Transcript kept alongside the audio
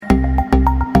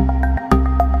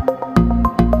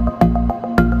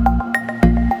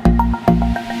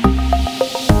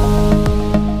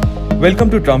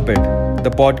Welcome to Trumpet, the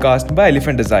podcast by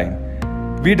Elephant Design.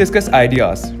 We discuss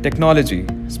ideas, technology,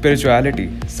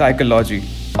 spirituality, psychology,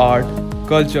 art,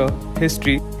 culture,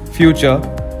 history, future,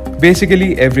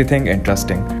 basically everything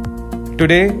interesting.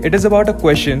 Today, it is about a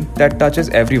question that touches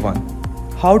everyone: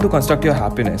 how to construct your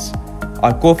happiness.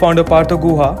 Our co-founder Partho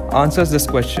Guha answers this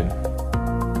question.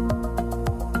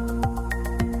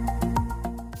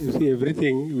 You see,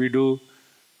 everything we do,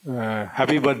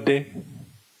 happy birthday,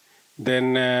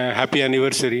 then happy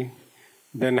anniversary,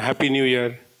 then happy new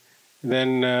year,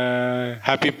 then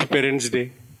happy parents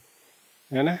day,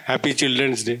 है ना? Happy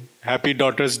children's day, happy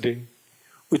daughter's day,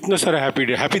 इतना सारा happy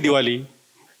day, happy Diwali.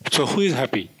 So who is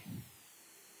happy?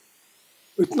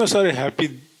 इतना सारे happy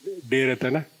day रहता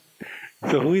है ना?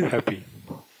 So who is happy?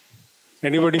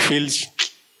 Anybody feels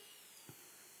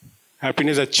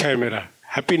happiness अच्छा है मेरा,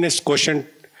 happiness quotient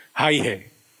high है,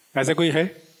 ऐसा कोई है?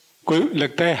 कोई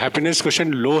लगता है happiness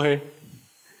quotient low है?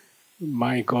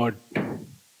 My God,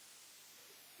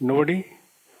 nobody.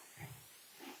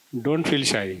 Don't feel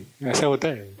shy. ऐसा होता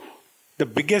है. The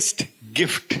biggest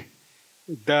gift,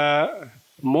 the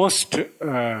most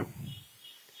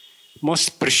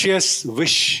precious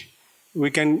wish we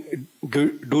can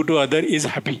do to other is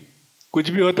happy. कुछ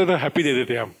भी होता तो happy दे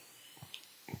देते हम.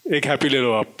 एक happy ले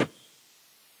लो आप,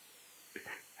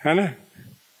 है ना?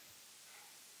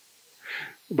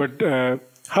 But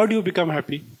how do you become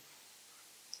happy?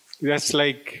 That's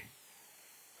like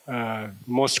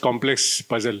most complex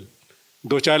puzzle.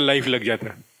 2-4 life लग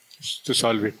जाता to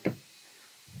solve it.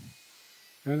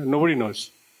 Nobody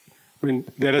knows. I mean,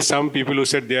 there are some people who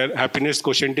said their happiness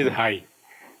quotient is high,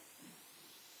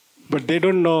 but they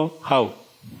don't know how.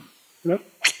 You know?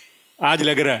 आज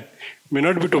लग रहा है, may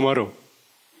not be tomorrow.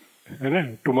 है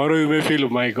ना? Tomorrow you may feel, oh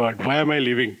my God, why am I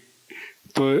living?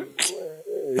 So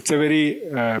it's a very,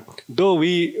 though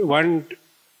we want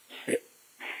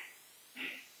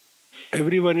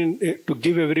everyone to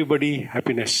give everybody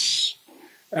happiness,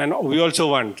 and we also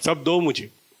want, सब दो मुझे,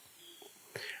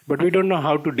 but we don't know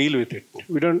how to deal with it.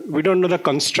 We don't know the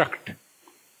construct.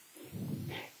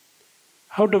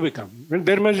 How to become? Well,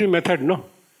 there must be method, no?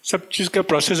 सब चीज का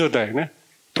process होता है ना?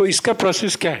 तो इसका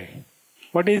process क्या है?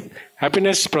 What is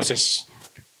happiness process?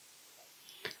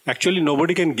 Actually,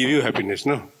 nobody can give you happiness,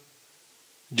 no?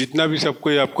 जितना भी सब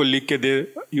कोई आपको लिख के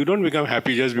दे, you don't become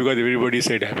happy just because everybody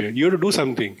said happy. You have to do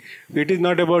something. It is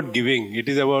not about giving. It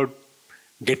is about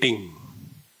getting.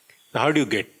 So how do you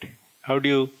get? How do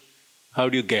you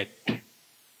get?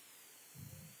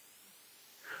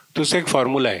 तो उसका एक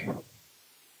formula है.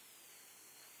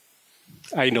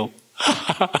 I know.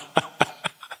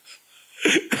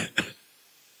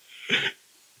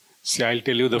 See, I'll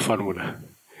tell you the formula.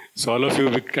 So all of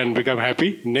you can become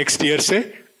happy. Next year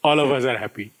से all of us are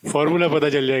happy. Formula पता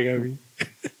चल जाएगा अभी.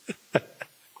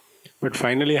 But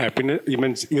finally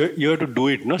happiness, you have to do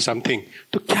it, no? Something.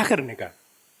 तो क्या करने का?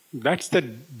 That's the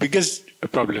biggest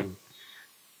problem.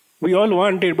 We all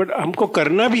want it, but हमको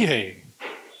करना भी है.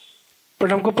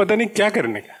 But हमको पता नहीं क्या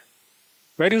करने का.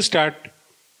 Where you start?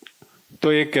 तो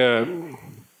एक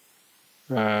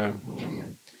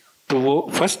तो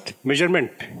वो first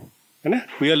measurement है ना?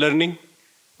 We are learning.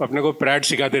 अपने को प्रैड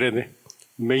सिखाते रहते.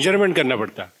 मेजरमेंट करना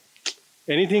पड़ता.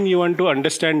 Anything you want to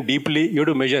understand deeply you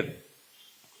to major.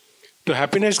 तो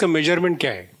हैप्पीनेस का मेजरमेंट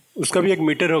क्या है? उसका भी एक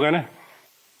मीटर होगा ना.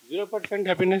 0%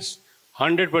 हैप्पीनेस,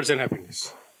 100%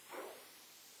 हैप्पीनेस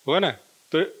होगा ना.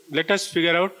 तो let us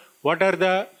figure out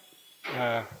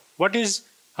what is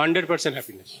 100%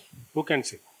 happiness. Who can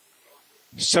say?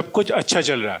 सब कुछ अच्छा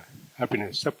चल रहा है,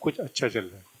 हैप्पीनेस. सब कुछ अच्छा चल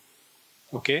रहा है,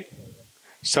 ओके.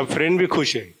 सब फ्रेंड भी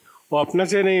खुश है. वो अपना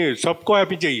से नहीं, सबको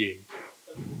हैप्पी चाहिए,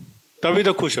 तभी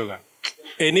तो खुश होगा.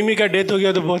 एनिमी का डेथ हो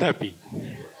गया तो बहुत happy.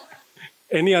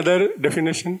 Any other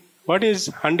definition? What is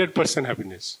 100%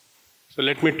 happiness? So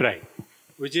let me try.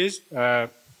 Which is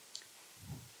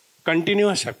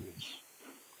continuous happiness.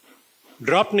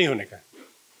 Drop नहीं होने का.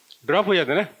 ड्रॉप हो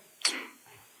जाता है ना,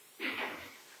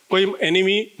 कोई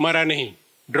एनिमी मरा नहीं,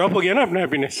 ड्रॉप हो गया ना अपना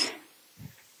हैप्पीनेस.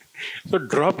 तो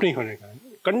ड्रॉप नहीं होने का,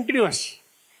 continuous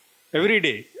every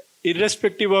day,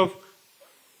 irrespective of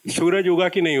सूरज उगा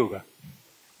कि नहीं होगा.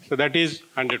 So that is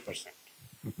 100%.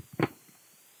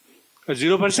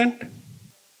 0%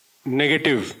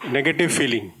 negative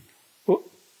feeling. वो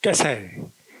कैसा है?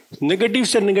 नेगेटिव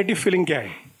से नेगेटिव फीलिंग क्या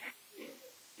है?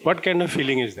 What kind of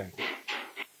feeling is that?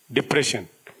 Depression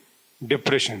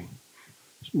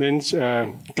means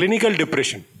clinical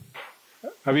depression.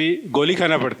 अभी गोली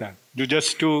खाना पड़ता है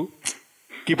just to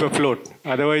keep afloat,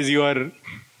 otherwise you are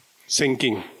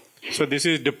sinking. So this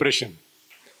is depression.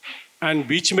 And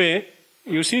बीच में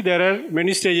you see there are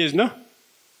many stages, no?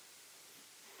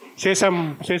 Say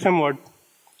some word.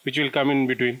 which will come in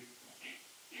between.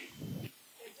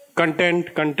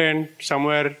 Content,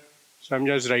 somewhere, so I'm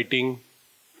just writing.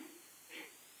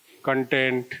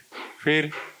 Content,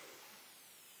 फिर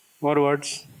more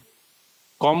words.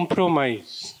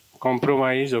 Compromise,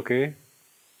 okay.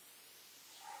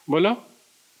 बोलो.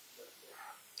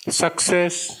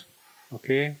 Success,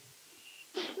 okay.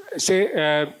 Say,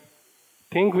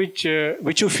 think which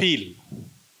you feel.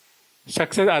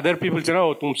 Success, other people say,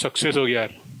 oh, तुम success हो गया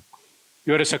यार.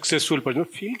 You are a successful person.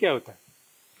 Feel क्या होता है?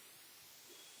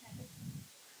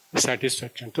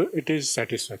 Satisfaction. So it is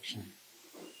satisfaction.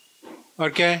 और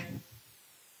क्या है?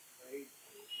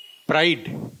 Pride.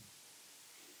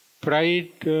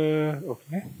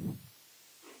 Okay.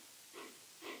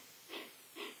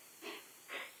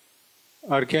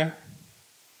 और क्या?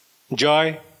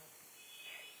 Joy.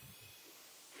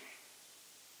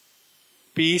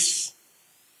 Peace.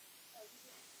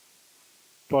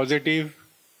 Positive.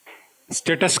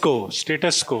 Status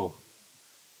quo.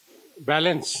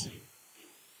 Balance.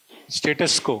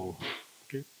 Status quo.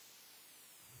 Okay.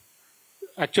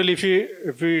 Actually,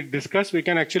 if we discuss, we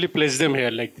can actually place them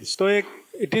here like this. So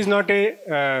it is not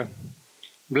a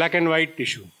black and white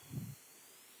issue.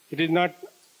 It is not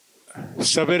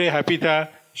सवेरे happy था,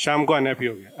 शाम को unhappy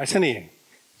हो गया. ऐसा नहीं है.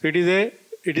 So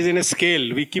it is in a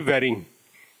scale. We keep varying,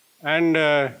 and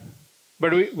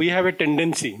but we have a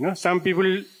tendency. No, some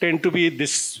people tend to be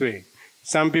this way.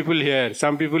 Some people here.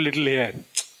 Some people little here.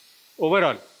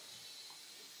 Overall.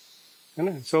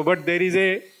 So, but there is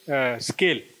a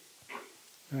scale,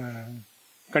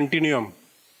 continuum.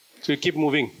 So you keep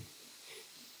moving.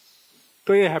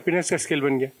 So ये happiness का scale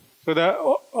बन गया. So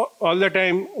all the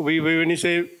time when you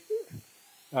say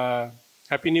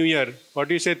Happy New Year, what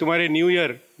do you say? तुम्हारे New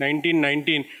Year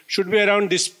 1919 should be around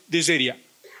this area.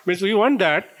 Means we want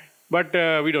that, but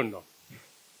we don't know.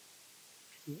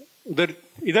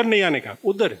 इधर नहीं आने का,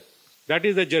 उधर. That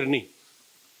is the journey.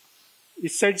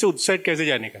 इस side से उस side कैसे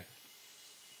जाने का?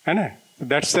 है ना?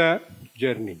 That's the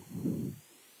journey.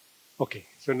 Okay.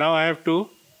 So now I have to.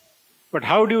 But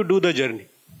how do you do the journey?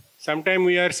 Sometimes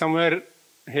we are somewhere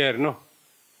here. No,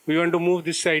 we want to move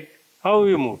this side. How will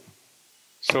you move?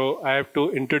 So I have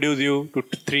to introduce you to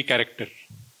three characters.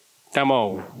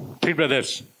 Tamo, three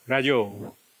brothers.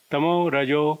 Rajo, Tamo,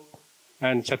 Rajo,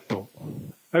 and Satto.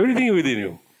 Everything is within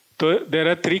you. So there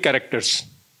are three characters.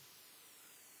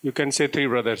 You can say three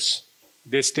brothers.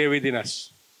 They stay within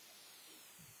us.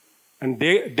 And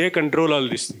they control all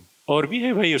this thing. और भी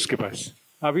है भाई उसके पास.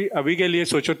 अभी के लिए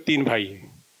सोचो 3 भाई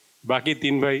है. बाकी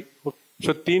 3 भाई.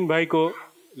 So 3 भाई को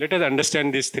let us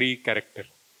understand these 3 characters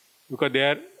because they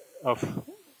are of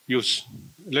use.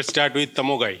 Let's start with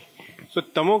Tamo guy. So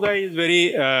Tamo guy is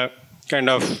very kind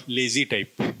of lazy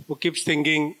type. वो keeps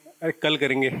thinking अरे कल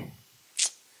करेंगे.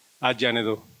 आज जाने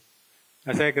दो.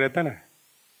 ऐसा एक रहता ना.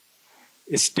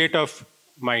 A state of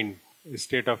mind, a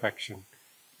state of action.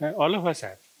 All of us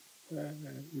have.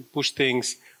 Push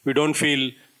things. We don't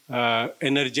feel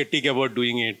energetic about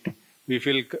doing it. We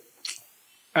feel,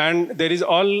 and there is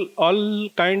all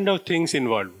kind of things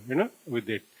involved, with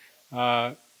it.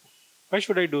 Why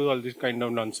should I do all this kind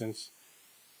of nonsense?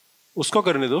 उसको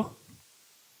करने दो.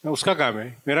 उसका काम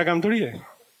है. मेरा काम थोड़ी है.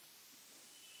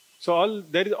 So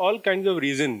there is all kinds of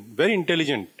reason. Very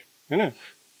intelligent,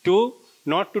 to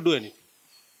not to do anything.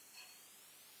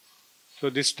 So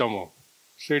this Tamo.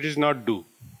 So it is not do.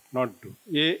 Not do.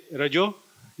 ये Rajo,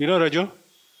 Rajo?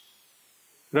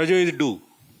 Rajo is do.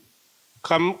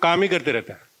 काम ही करते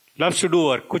रहता है. Loves to do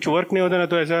work. कुछ work नहीं होता ना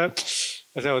तो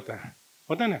ऐसा होता है.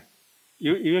 होता ना?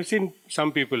 You have seen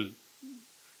some people.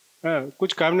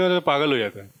 कुछ काम नहीं होता तो पागल हो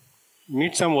जाता है.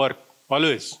 Need some work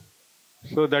always.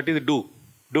 So that is do.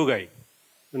 Do guy.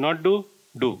 Not do.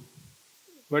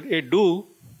 But a do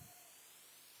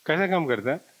कैसा काम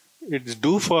करता है? It's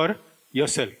do for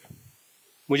yourself.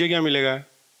 मुझे क्या मिलेगा?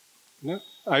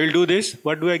 I will do this.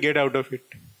 What do I get out of it?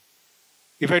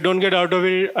 If I don't get out of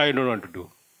it, I don't want to do.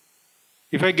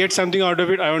 If I get something out of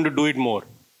it, I want to do it more.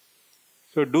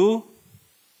 So do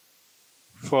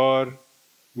for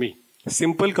me.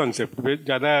 Simple concept.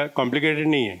 ज़्यादा complicated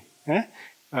नहीं है.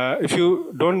 If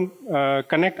you don't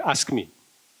connect, ask me.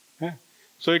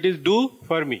 So it is do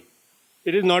for me.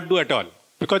 It is not do at all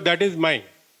because that is mine.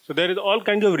 So there is all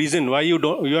kinds of reason why you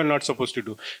are not supposed to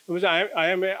do. Because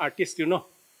I am an artist,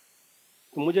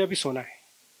 तो मुझे अभी सोना है.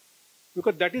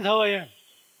 Because that is how I am.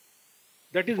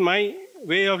 That is my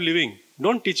way of living.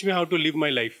 Don't teach me how to live my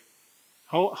life.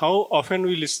 How often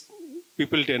we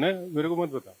people say, मेरे को मत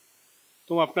बताओ.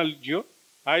 तुम अपना जियो.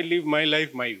 I live my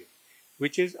life my way,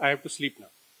 which is I have to sleep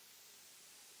now.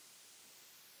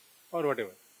 Or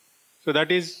whatever. So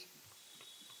that is,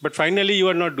 but finally you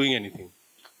are not doing anything.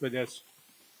 So just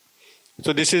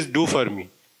So this is do for me.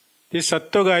 This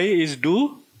Satto guy is do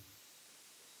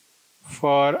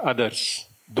for others.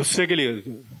 दूसरे के लिए.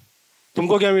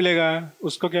 तुमको क्या मिलेगा,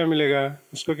 उसको क्या मिलेगा,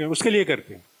 उसको क्या, उसके लिए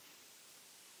करते हैं.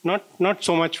 Not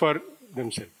so much for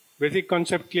themselves. Basic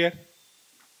concept clear?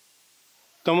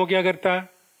 तमो क्या करता है?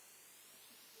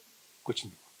 कुछ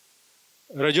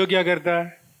नहीं. रजो क्या करता है?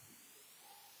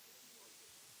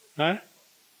 हाँ?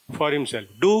 For himself.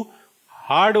 Do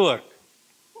hard work.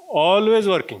 Always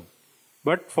working.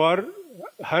 But for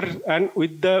her, and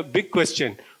with the big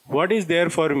question, what is there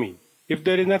for me? If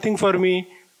there is nothing for me,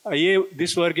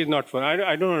 this work is not for.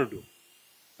 I don't want to do.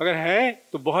 अगर है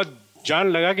तो बहुत जान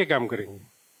लगा के काम करेंगे.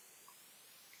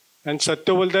 And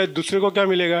सत्य बोलता है दूसरे को क्या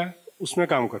मिलेगा उसमें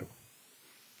काम करो.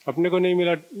 अपने को नहीं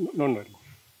मिला, डोंट वरी.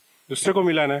 दूसरे को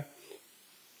मिलाना है.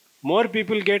 More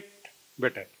people get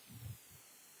better.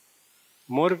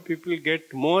 More people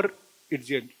get more,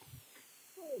 it's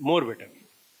more better.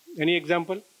 Any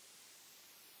example?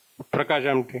 Prakash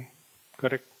Amte,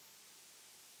 correct.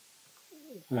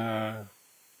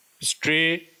 Stray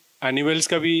animals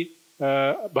का भी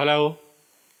भला हो,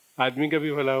 आदमी का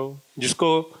भी भला हो. जिसको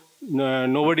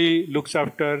nobody looks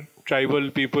after, tribal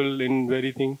people in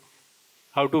very thing,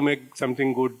 how to make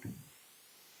something good.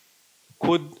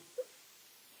 खुद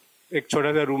एक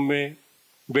छोटा सा रूम में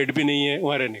बेड भी नहीं है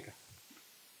वहाँ रहने का.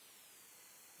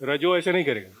 रजो ऐसा नहीं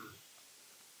करेगा.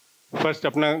 फर्स्ट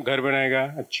अपना घर बनाएगा,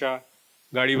 अच्छा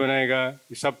गाड़ी बनाएगा,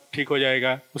 ये सब ठीक हो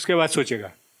जाएगा, उसके बाद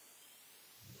सोचेगा.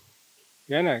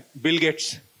 है ना, बिल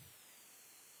गेट्स,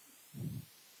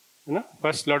 है ना,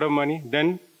 first lot of money,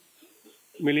 then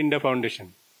Melinda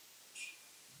foundation.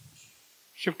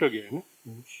 Shift हो गया है ना.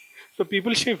 तो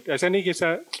पीपल शिफ्ट. ऐसा नहीं कि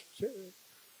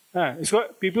हाँ, इसको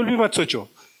पीपल भी मत सोचो.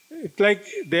 It's like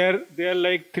they are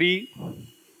like 3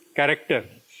 character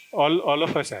all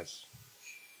of us has.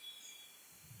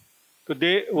 So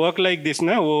they work like this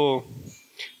ना. वो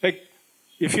like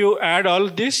if you add all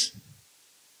this,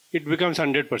 it becomes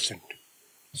 100%.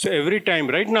 So every time,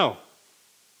 right now,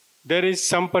 there is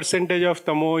some percentage of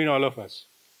तमो in all of us.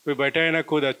 कोई बैठा है ना,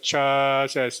 खुद अच्छा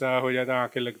सा ऐसा हो जाता है,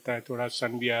 आंखें लगता है, थोड़ा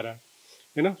सन भी आ रहा है,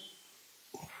 यू नो,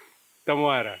 तमो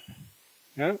आ रहा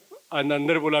है.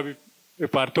 अंदर बोला अभी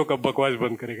पार्थो कब बकवास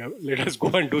बंद करेगा, let us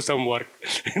go and do some work,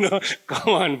 you know,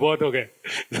 come on, बहुत हो गए.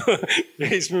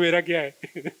 इसमें मेरा क्या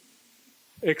है?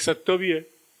 एक सत्तो भी है,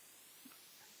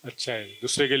 अच्छा है,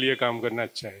 दूसरे के लिए काम करना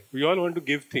अच्छा है. We all want to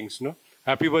give things, no.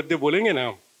 Happy birthday बोलेंगे ना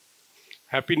हम,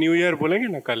 हैप्पी न्यू ईयर बोलेंगे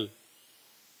ना कल.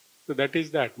 तो that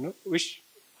is that, no. Wish,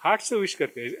 heart से विश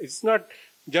करते हैं. It's not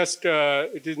just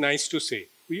it is nice to से.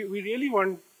 We really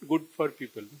want good for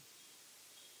people.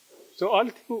 So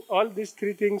all these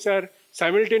 3 things are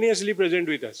simultaneously present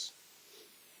with us.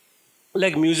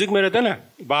 Like music में रहता है ना,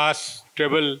 bass,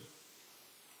 treble,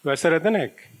 वैसा रहता है ना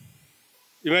एक.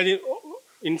 Imagine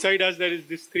inside us there is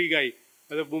this 3 guy,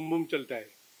 मतलब boom boom चलता है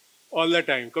all the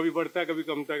time. कभी बढ़ता है, कभी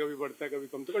कमता है, कभी बढ़ता है, कभी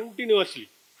कमता है, continuously.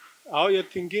 How you are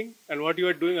thinking and what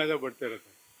you are doing ऐसा बढ़ते रहता है.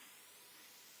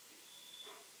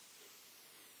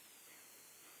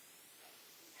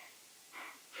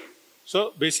 So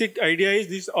basic idea is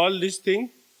this, all this thing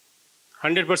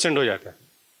 100% हो जाता है.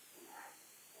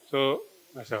 So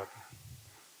ऐसा होता है.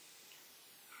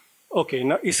 Okay,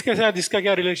 now इसके साथ इसका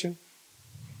क्या रिलेशन?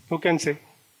 Who can say?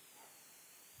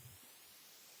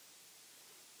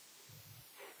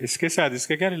 इसके साथ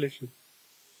इसका क्या relation?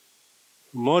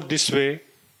 More this way,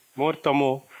 more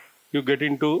tamo, you get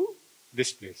into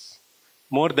this place.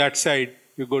 More that side,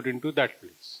 you go into that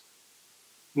place.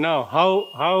 Now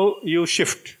how you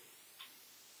shift?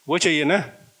 वो चाहिए ना.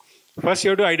 First you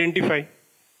have to identify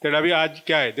that अभी आज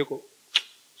क्या है. देखो,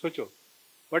 सोचो,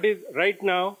 what is right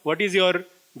now, what is your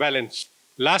balance.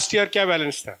 Last year क्या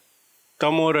बैलेंस था?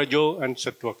 तमो, रजो एंड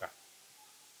सत्व का,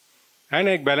 है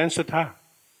ना, एक बैलेंस तो था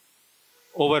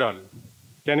ओवरऑल.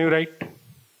 Can you right?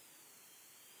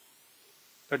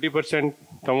 30%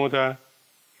 तमो था,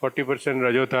 40%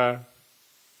 रजो था,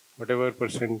 व्हाटएवर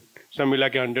परसेंट सब मिला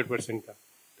के 100% था.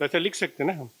 तो ऐसा लिख सकते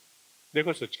ना हम.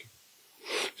 देखो सोच के.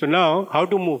 So now, how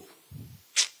to move?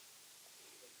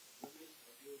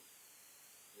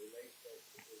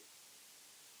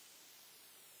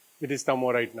 It is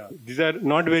tamo right now. These are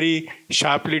not very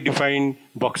sharply defined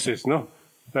boxes, no?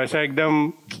 So ऐसा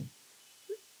एकदम,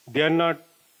 they are not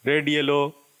red,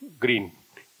 yellow, green.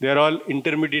 They are all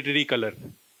intermediary color.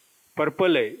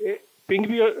 Purple है, pink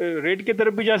भी, red के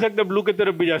तरफ भी जा सकता, blue के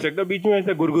तरफ भी जा सकता, बीच में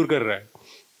ऐसा गुरगुर कर रहा है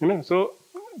ना? So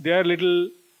they are little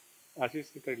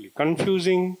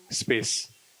confusing space.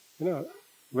 You know,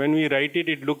 when we write it,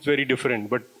 it looks very different,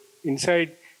 but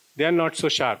inside they are not so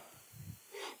sharp.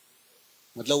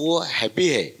 मतलब वो हैप्पी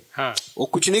है, हाँ, वो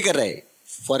कुछ नहीं कर रहा है,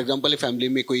 फॉर एग्जाम्पल फैमिली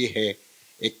में कोई है,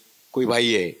 एक कोई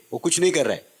भाई है, वो कुछ नहीं कर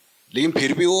रहा है, लेकिन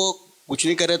फिर भी वो कुछ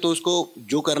नहीं कर रहा है, तो उसको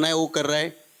जो करना है वो कर रहा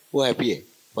है, वो हैप्पी है.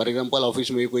 फॉर एग्जाम्पल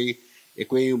ऑफिस में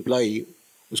कोई एम्प्लॉई,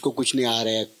 उसको कुछ नहीं आ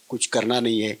रहा है, कुछ करना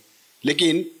नहीं है,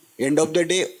 लेकिन एंड ऑफ द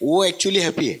डे वो एक्चुअली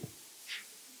हैप्पी है.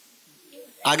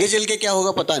 आगे चल के क्या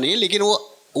होगा पता नहीं, लेकिन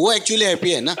वो एक्चुअली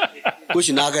हैप्पी है ना,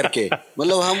 कुछ ना करके.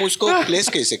 मतलब हम उसको प्लेस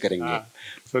कैसे करेंगे?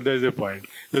 So there is a point.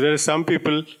 So there are some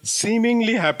people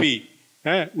seemingly happy,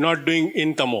 not doing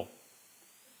in tamo,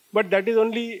 but that is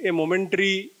only a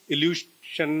momentary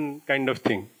illusion kind of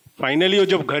thing. Finally वो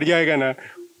जब घर जाएगा ना,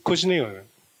 कुछ नहीं होगा,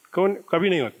 कभी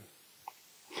नहीं होता.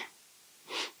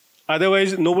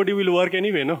 Otherwise nobody will work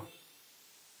anyway, no?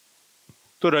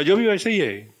 तो रजो भी वैसे ही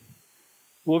है,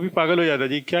 वो भी पागल हो जाता है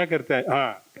जी, क्या करता है.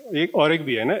 हाँ, एक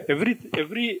भी है ना,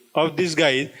 every of these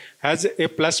guys has a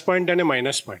plus point and a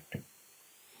minus point.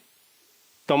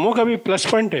 तमो का भी प्लस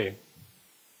पॉइंट है,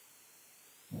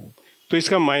 तो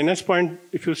इसका minus point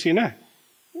if you see ना,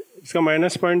 इसका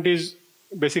minus point is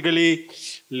basically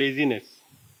laziness.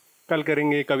 कल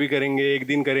करेंगे, कभी करेंगे, एक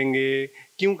दिन करेंगे,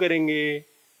 क्यों करेंगे,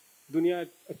 दुनिया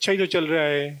अच्छा ही तो चल रहा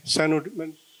है, सन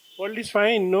world is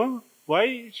fine, no,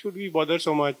 why should we bother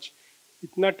so much.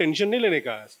 इतना टेंशन नहीं लेने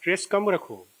का, स्ट्रेस कम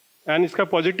रखो. एंड इसका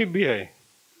पॉजिटिव भी है,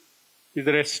 is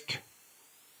rest.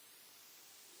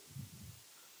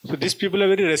 So these people are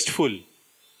very restful.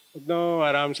 एकदम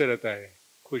आराम से रहता है,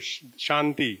 खुश,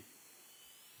 शांति.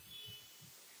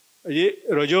 ये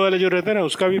रोजो वाला जो रहता है ना,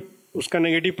 उसका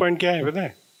नेगेटिव पॉइंट क्या है पता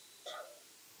है?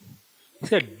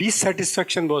 इसका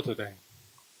डिससेटिस्फैक्शन बहुत होता है.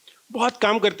 बहुत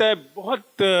काम करता है,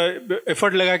 बहुत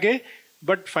एफर्ट लगा के,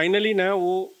 बट फाइनली ना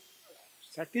वो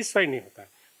सेटिस्फाई नहीं होता,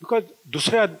 बिकॉज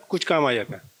दूसरा कुछ काम आ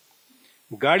जाता है.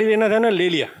 गाड़ी लेना था ना, ले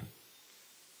लिया,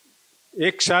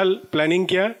 1 साल प्लानिंग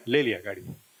किया, ले लिया गाड़ी,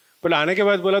 पर आने के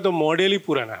बाद बोला तो मॉडल ही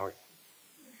पुराना हो,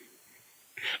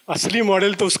 असली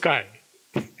मॉडल तो उसका है.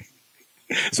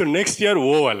 सो नेक्स्ट ईयर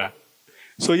वो वाला.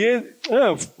 सो ये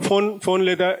फोन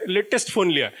लेता, लेटेस्ट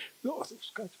फोन लिया, तो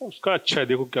उसका अच्छा है,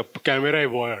 देखो क्या कैमरा है,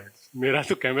 वो मेरा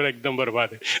तो कैमरा एकदम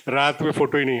बर्बाद है, रात में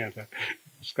फोटो ही नहीं आता,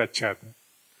 उसका अच्छा आता है.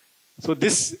 So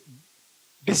this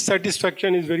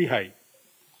dissatisfaction is very high.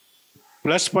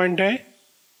 Plus point है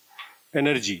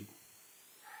एनर्जी,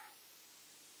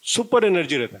 सुपर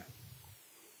एनर्जी रहता है.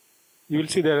 You will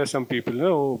see there are some people ना,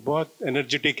 वो बहुत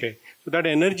एनर्जेटिक है, so that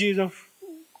energy is of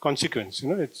consequence,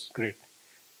 you know, it's great.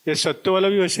 ये सत्य वाला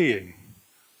भी वैसे ही है,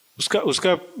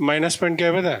 उसका माइनस पॉइंट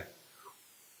क्या है पता है?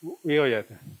 ये हो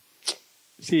जाता है.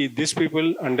 See this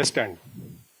people understand,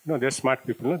 no, they are smart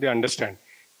people, no, they understand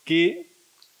कि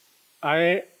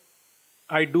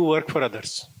I do work for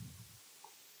others,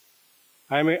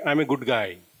 I M a good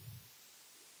guy.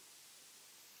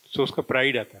 सो उसका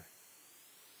प्राइड आता है.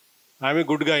 I M a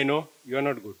good guy, no, you are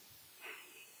not good.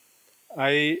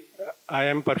 I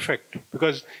am perfect,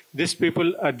 because these people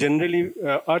are generally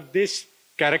or this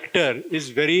character is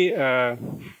very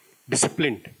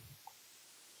disciplined.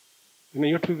 You know,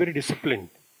 you have to be very disciplined.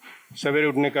 सवेरे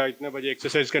उठने का, इतने बजे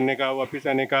exercise करने का, वापस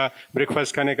आने का,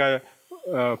 ब्रेकफास्ट खाने का,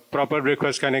 प्रॉपर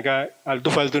ब्रेकफास्ट खाने का, आलतू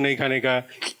फालतू नहीं खाने का.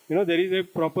 You know, there is a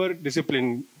proper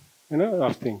discipline, you know,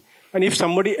 of thing. And if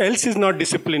somebody else is not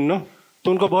disciplined, no,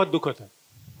 तो उनको बहुत दुख होता है.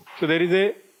 So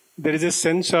there is a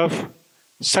sense of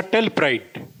subtle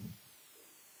pride.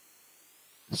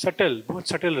 Subtle, बहुत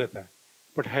सटल रहता है,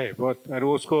 बट है बहुत, और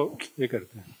वो उसको ये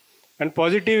करते हैं. And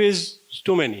positive is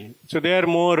to many, so they are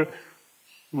more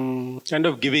kind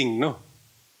of giving, no,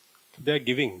 they are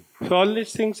giving. So all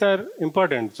these things are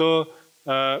important. So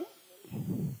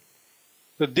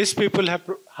this people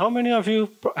have, how many of you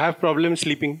have problem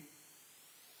sleeping?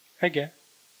 है क्या?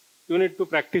 You need to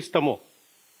practice तमो,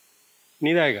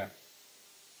 नींद आएगा.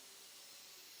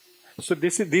 So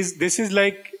this is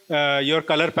like your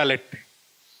color palette.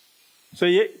 So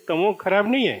ये तमो खराब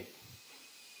नहीं है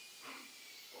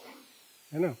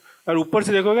ना. और ऊपर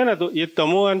से देखोगे ना, तो ये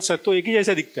तमो और सत्तो एक ही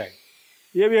जैसा दिखता है.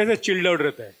 ये भी ऐसा चिल्ड आउट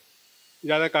रहता है,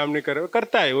 ज़्यादा काम नहीं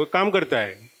करता है, वो काम करता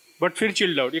है, बट फिर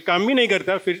चिल्ड आउट. ये काम भी नहीं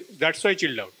करता, फिर दैट्स वाई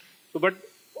चिल्ड आउट. तो but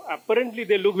apparently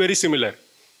they look very similar.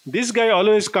 This guy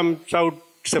always comes out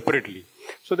separately.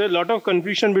 So there is a lot of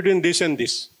confusion between this and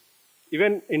this,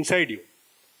 even inside you.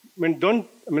 I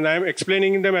am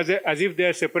explaining them as if they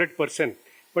are separate person,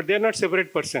 but they are not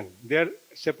separate person. They are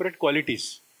separate qualities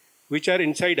which are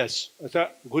inside us. ऐसा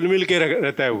घुल मिल के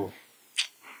रहता है वो,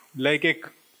 like a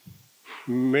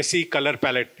messy color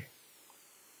palette.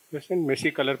 Listen,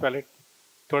 messy color palette.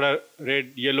 थोड़ा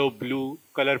red, yellow, blue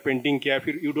color painting किया,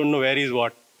 फिर you don't know where is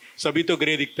what. सभी तो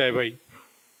grey दिखता है भाई.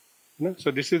 No?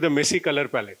 So this is the messy color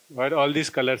palette, where all these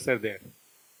colors are there.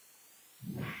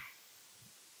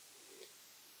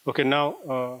 Okay, now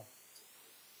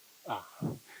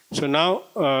So now,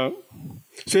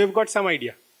 so you've got some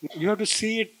idea. You have to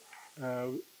see it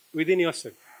within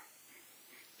yourself.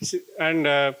 And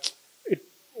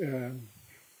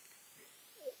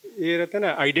ये रहता है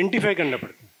ना, identify करना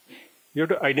पड़ता है. You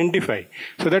have to identify.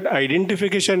 So that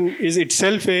identification is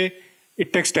itself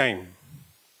it takes time.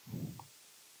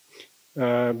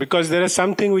 Because there are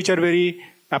some things which are very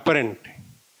apparent,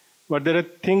 but there are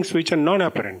things which are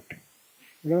non-apparent.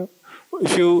 You know,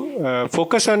 if you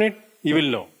focus on it, you will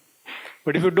know.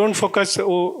 But if you don't focus,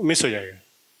 वो miss हो जाएगा.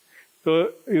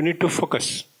 So you need to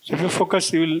focus. So if you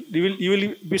focus, you will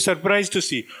be surprised to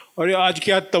see. और आज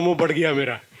क्या तमो बढ़ गया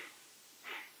मेरा.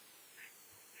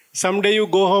 Someday you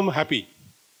go home happy.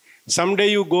 Someday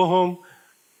you go home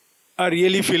are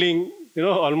really feeling, you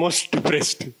know, almost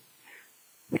depressed.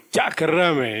 क्या कर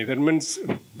रहा मैं? That means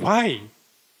why?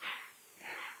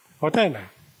 होता है ना?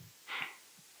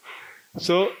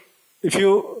 So if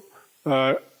you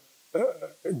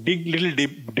dig little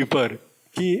deeper,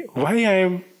 कि why I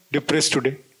am depressed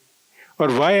today, or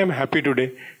why I am happy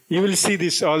today, you will see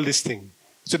all this thing.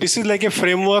 So this is like a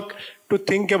framework to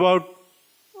think about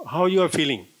how you are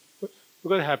feeling.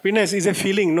 Because happiness is a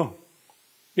feeling, no?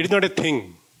 It is not a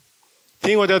thing.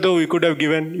 Thing होता तो we could have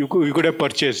given, we could have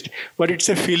purchased, but it's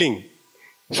a feeling.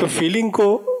 So feeling को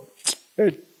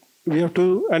we have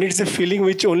to, and it's a feeling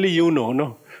which only you know,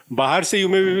 no? बाहर से you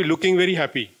may be looking very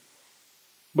happy,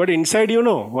 but inside you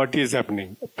know what is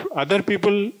happening. Other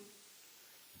people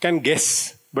can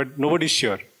guess, but nobody is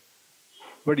sure.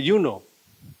 But you know.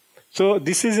 So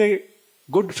this is a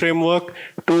good framework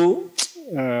to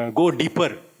go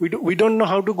deeper. We don't know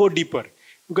how to go deeper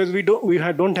because we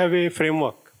don't have a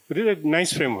framework. It is a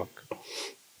nice framework.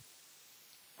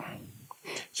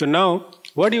 So now,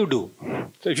 what do you do?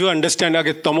 So if you understand,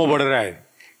 okay, तमो बढ़ रहा है,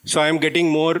 so I am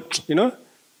getting more, you know,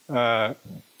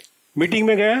 meeting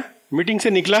में गया, meeting से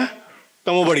निकला,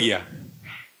 तमो बढ़ गया.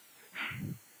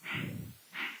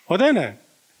 होता है ना?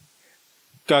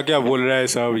 क्या क्या बोल रहा है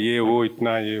सब, ये वो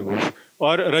इतना ये वो,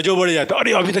 और रजो बढ़ जाता.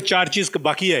 अरे अभी तो 4 चीज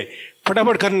बाकी है,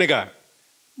 फटाफट करने का.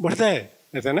 बढ़ता है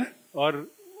ऐसा ना. और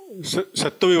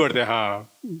सत्तो भी बढ़ते हैं.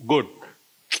 हाँ, गुड,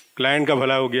 क्लाइंट का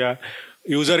भला हो गया,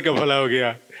 यूजर का भला हो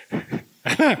गया.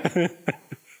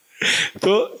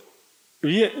 तो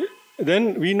then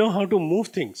we know how to move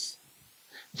things.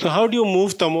 So how do you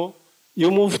move tamo?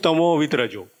 You move tamo with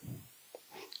rajo.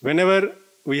 Whenever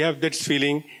we have that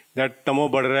feeling that tamo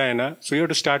बढ़ रहा है ना, so you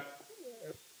have to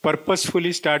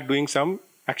purposefully start doing some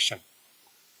action.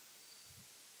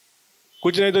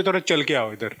 कुछ नहीं तो थोड़ा चल के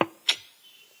आओ इधर,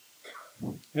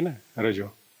 है ना.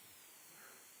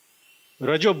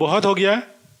 रजो बहुत हो गया,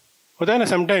 होता है ना.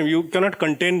 Sometime you can not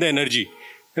contain the energy,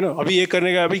 you know. अभी ये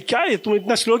करने का, अभी क्या है, तुम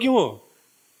इतना स्लो क्यों हो,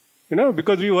 you know.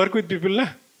 Because we work with people ना.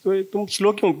 तो तुम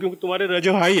स्लो क्यों? क्योंकि तुम्हारे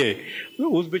रजो हाई है,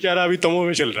 उस बेचारा अभी तमो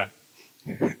में चल रहा है.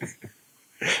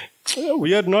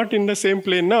 We are not in the same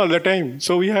plane ना all the time.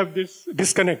 So we have this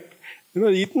disconnect, you know.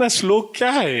 इतना स्लो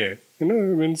क्या है, you know.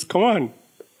 Means come on,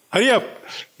 hurry up.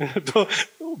 तो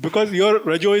बिकॉज योर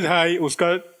रजो इज हाई,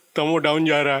 उसका तमो डाउन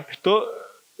जा रहा है. तो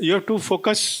you have to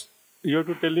focus, you have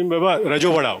to tell him बाबा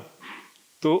रजो बढ़ाओ.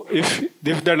 तो if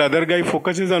that other guy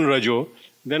focuses on रजो,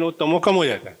 देन वो तमो कम हो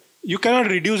जाता है. You can not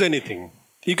reduce anything,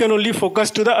 you can only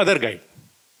focus to the other guy.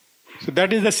 So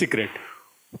that is the secret.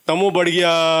 तमो बढ़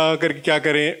गया करके क्या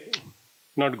करें,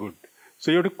 not good.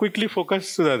 So you have to quickly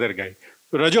focus to the other guy.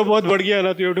 रजो बहुत बढ़ गया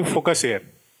ना, तो you have to focus here.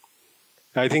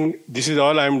 I think this is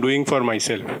all I am doing for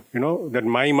myself. You know, that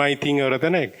my thing रहता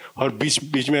है ना. और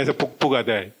बीच में ऐसा पुक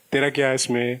आता है, तेरा क्या है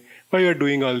इसमें, why you are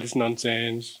doing all this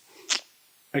nonsense.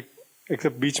 एक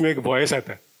बीच में एक वॉइस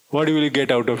आता है, what will you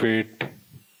get out of it,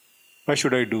 why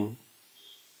should I do.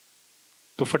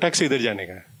 तो फटाक से इधर जाने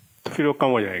का, तो फिर वो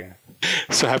कम हो जाएगा.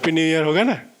 So happy new year होगा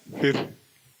ना. फिर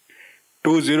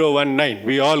 2019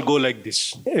 we all go like this.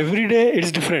 Every day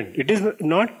it's different. It is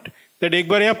not that एक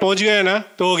बार यहाँ पहुंच गया ना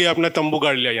तो हो गया, अपना तंबू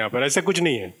गाड़ लिया यहाँ पर. ऐसा कुछ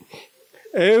नहीं है.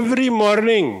 Every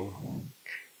morning,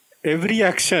 every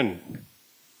action.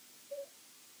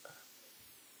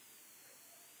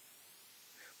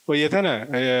 वो ये था ना,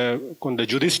 कौन था,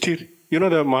 Yudhishthir, you know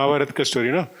the Mahabharata का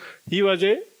स्टोरी ना. ही वाज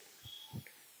ए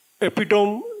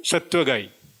एपिटोम सत्व गाय,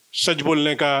 सच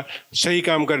बोलने का, सही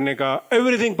काम करने का,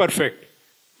 एवरीथिंग परफेक्ट.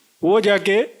 वो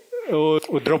जाके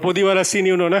वो द्रौपदी वाला सीन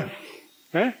यू नो ना,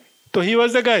 है. तो ही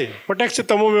वॉज द गाय, फटाक से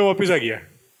तमो में वापिस आ गया.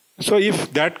 So if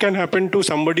that can happen to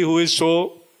somebody who is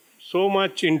so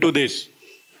much into this,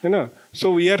 है ना.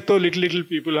 सो वी आर तो लिटिल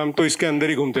पीपल, हम तो इसके अंदर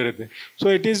ही घूमते रहते हैं.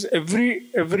 So it is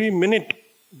every minute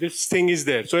this thing is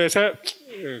there. सो ऐसा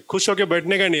खुश होकर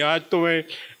बैठने का नहीं,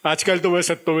 आजकल तो मैं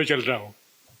सत्तों में चल रहा हूँ.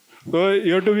 तो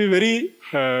you have to be very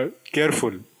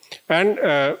careful. And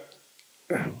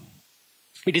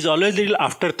it is always little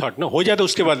after thought ना, हो जाता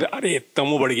उसके बाद अरे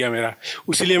तमो बढ़ गया मेरा,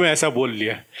 उसीलिए मैं ऐसा बोल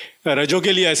लिया, रजो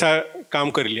के लिए ऐसा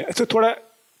काम कर लिया, ऐसा थोड़ा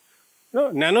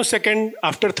नैनो सेकेंड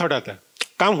आफ्टर थॉट आता है,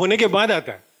 काम होने के बाद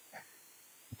आता है.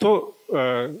 तो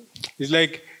it's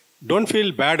like don't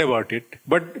feel bad about it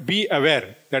but be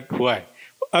aware that हुआ है.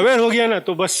 अवेयर हो गया ना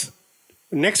तो बस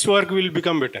next work will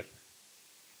become better.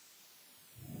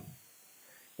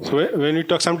 So when we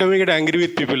talk, sometimes we get angry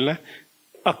with people, ना,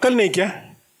 अक्ल नहीं क्या?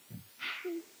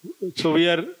 So we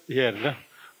are here, ना.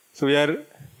 So we are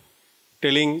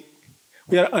telling,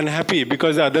 we are unhappy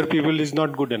because the other people is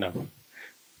not good enough.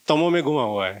 तमो में घुमा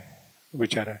हुआ है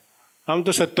बेचारा, हम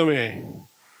तो सत्य में है,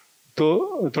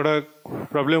 तो थोड़ा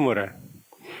प्रॉब्लम हो रहा है.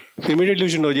 So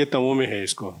immediately you know ये तमो में है,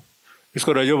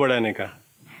 इसको रजो बढ़ाने का.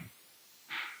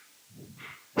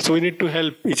 So we need to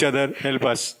help each other,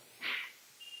 help us.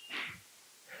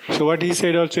 So what he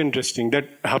said also interesting, that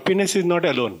happiness is not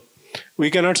alone. We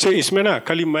cannot say इसमें ना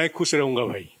खाली मैं खुश रहूंगा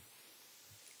भाई.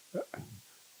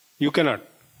 You cannot.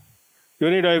 You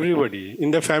need everybody.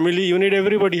 In the family, you need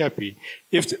everybody happy.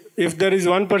 If there is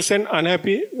one person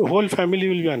unhappy, whole family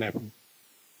will be unhappy.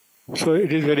 So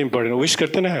it is very important. Wish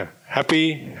करते ना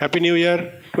happy New Year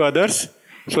to others,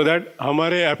 so that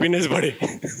हमारे happiness बढ़े.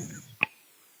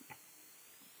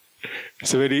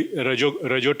 It's a very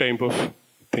rajo type of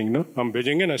thing, no? हम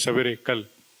भेजेंगे ना सवेरे कल,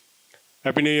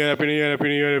 happy new year, happy new year, happy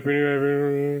new year, happy new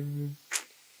year,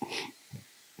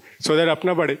 so that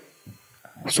अपना बढ़े.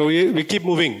 So we keep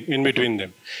moving in between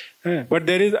them. But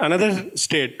there is another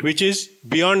state which is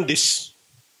beyond this.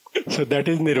 So that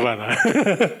is nirvana.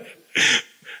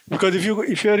 Because if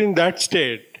you are in that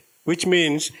state, which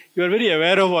means you are very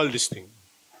aware of all these things,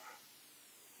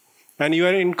 and you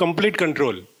are in complete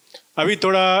control. अभी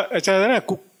थोड़ा ऐसा है ना,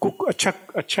 cook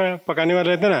अच्छा पकाने वाला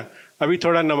रहता है ना, अभी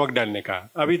थोड़ा नमक डालने का,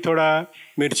 अभी थोड़ा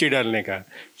मिर्ची डालने का.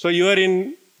 So you are in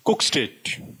cook state.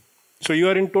 So you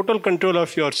are in total control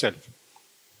of your self.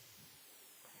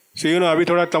 So you know अभी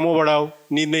थोड़ा तमो बढ़ाओ,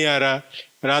 नींद नहीं आ रहा,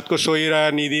 रात को सो ही रहा,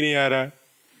 नींद ही नहीं आ रहा,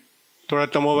 थोड़ा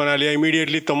तमो बना लिया,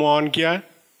 इमीडिएटली तमो ऑन किया,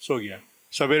 सो गया,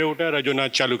 सवेरे उठा, रजो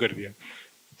नाच चालू कर दिया,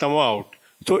 तमो आउट.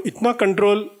 तो इतना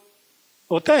कंट्रोल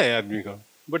होता है आदमी का.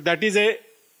 But that is a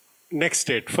next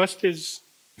state. First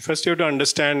you have to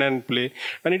understand and play,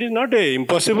 and it is not a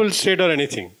impossible state or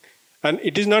anything, and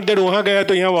it is not that वहाँ गया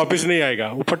तो यहाँ वापस नहीं आएगा,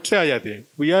 वो फट से आ जाते हैं.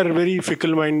 We are very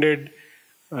fickle minded,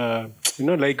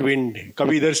 like wind.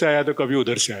 कभी इधर से आया तो कभी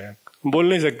उधर से आया, बोल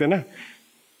नहीं सकते ना.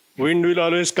 Wind will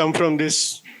always come from this.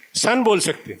 Sun बोल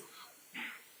सकते,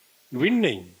 wind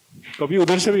नहीं, कभी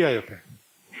उधर से भी आ जाता है.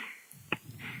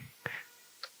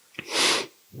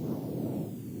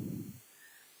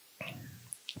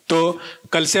 तो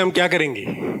कल से हम क्या करेंगे?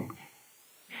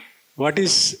 What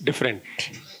is different?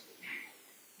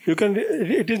 You can.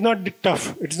 It is not tough.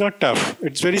 It's not tough.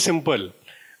 It's very simple.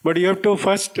 But you have to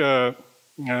first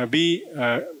be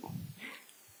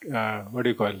what do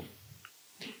you call?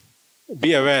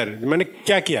 Be aware. मैंने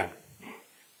क्या किया?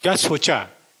 क्या सोचा?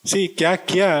 See, क्या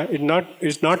किया?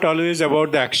 It's not always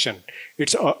about the action.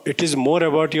 It is more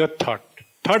about your thought.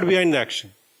 Thought behind the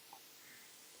action.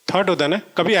 Thought होता ना,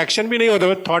 कभी एक्शन भी नहीं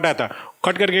होता, थॉट आता,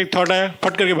 खट करके थॉट आया,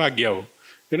 फट करके भाग गया वो.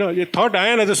 ये थॉट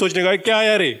आया ना तो सोचने का क्या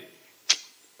आया रे,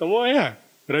 तो वो आया,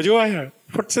 रजो आया,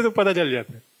 फट से तो पता चल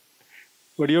जाता है.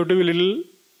 But you have to be little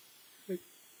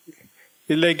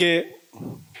like a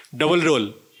double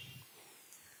role,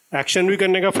 action भी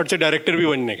करने का, फट से डायरेक्टर भी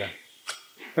बनने का,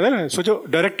 है ना. सोचो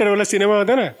डायरेक्टर वाला सिनेमा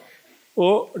होता है ना,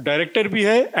 वो डायरेक्टर भी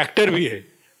है, एक्टर भी है.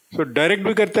 सो डायरेक्ट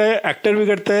भी करता है, एक्टर भी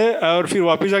करता है, और फिर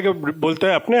वापस आके बोलता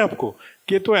है अपने आप को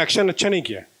कि तो एक्शन अच्छा नहीं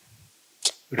किया,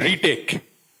 retake.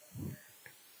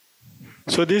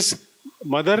 So this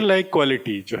mother like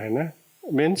quality जो है ना,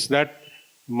 means that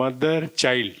mother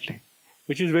child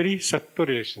which is very सत्य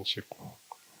relationship.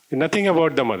 Nothing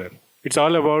about the mother, it's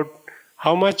all about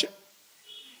how much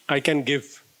I can give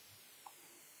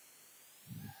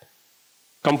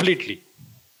completely.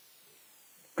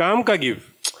 काम का give.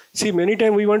 See, many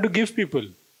times we want to give people,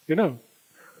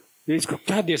 इसको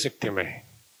क्या दे सकते हैं, मैं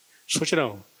सोच रहा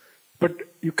हूँ, but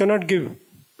you cannot give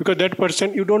because that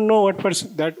person, you don't know what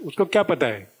person that, उसको क्या पता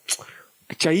है,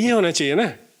 चाहिए होना चाहिए ना.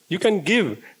 You can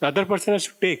give, the other person has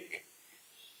to take,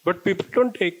 but people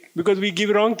don't take because we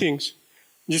give wrong things.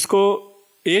 जिसको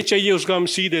A चाहिए उसको हम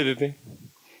C दे देते हैं.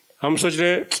 हम सोच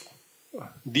रहे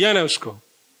दिया ना उसको,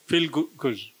 feel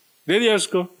good, दे दिया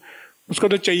उसको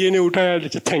तो चाहिए नहीं, उठाया,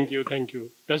 thank you,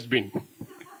 dustbin.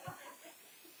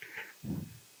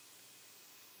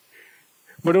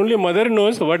 But only mother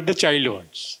knows what the child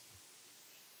wants.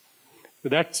 So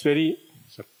that's very.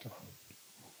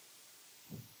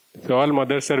 So all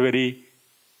mothers are very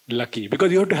lucky,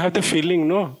 because you have to have the feeling,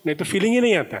 no? नहीं तो feeling ही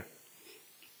नहीं आता.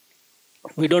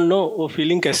 We don't know वो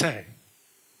feeling कैसा है.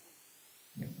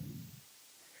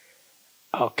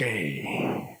 Okay,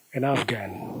 enough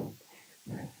again.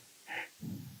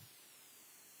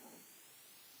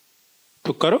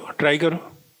 तो करो, try करो.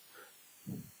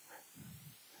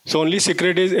 So only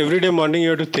secret is every day morning you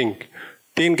have to think.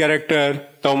 3 character,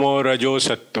 तमो, रजो,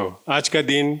 सत्तो. आज का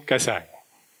दिन कैसा है?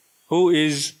 Who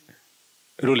is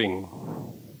ruling?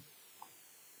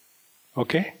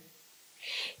 Okay?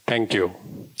 Thank you.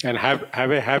 And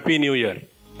have a happy new year.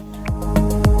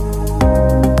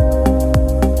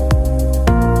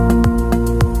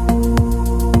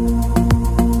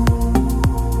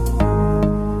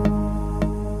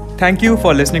 Thank you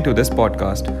for listening to this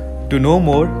podcast. To know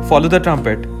more, follow the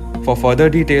trumpet. For further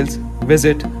details,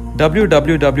 visit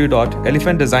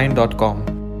www.elephantdesign.com.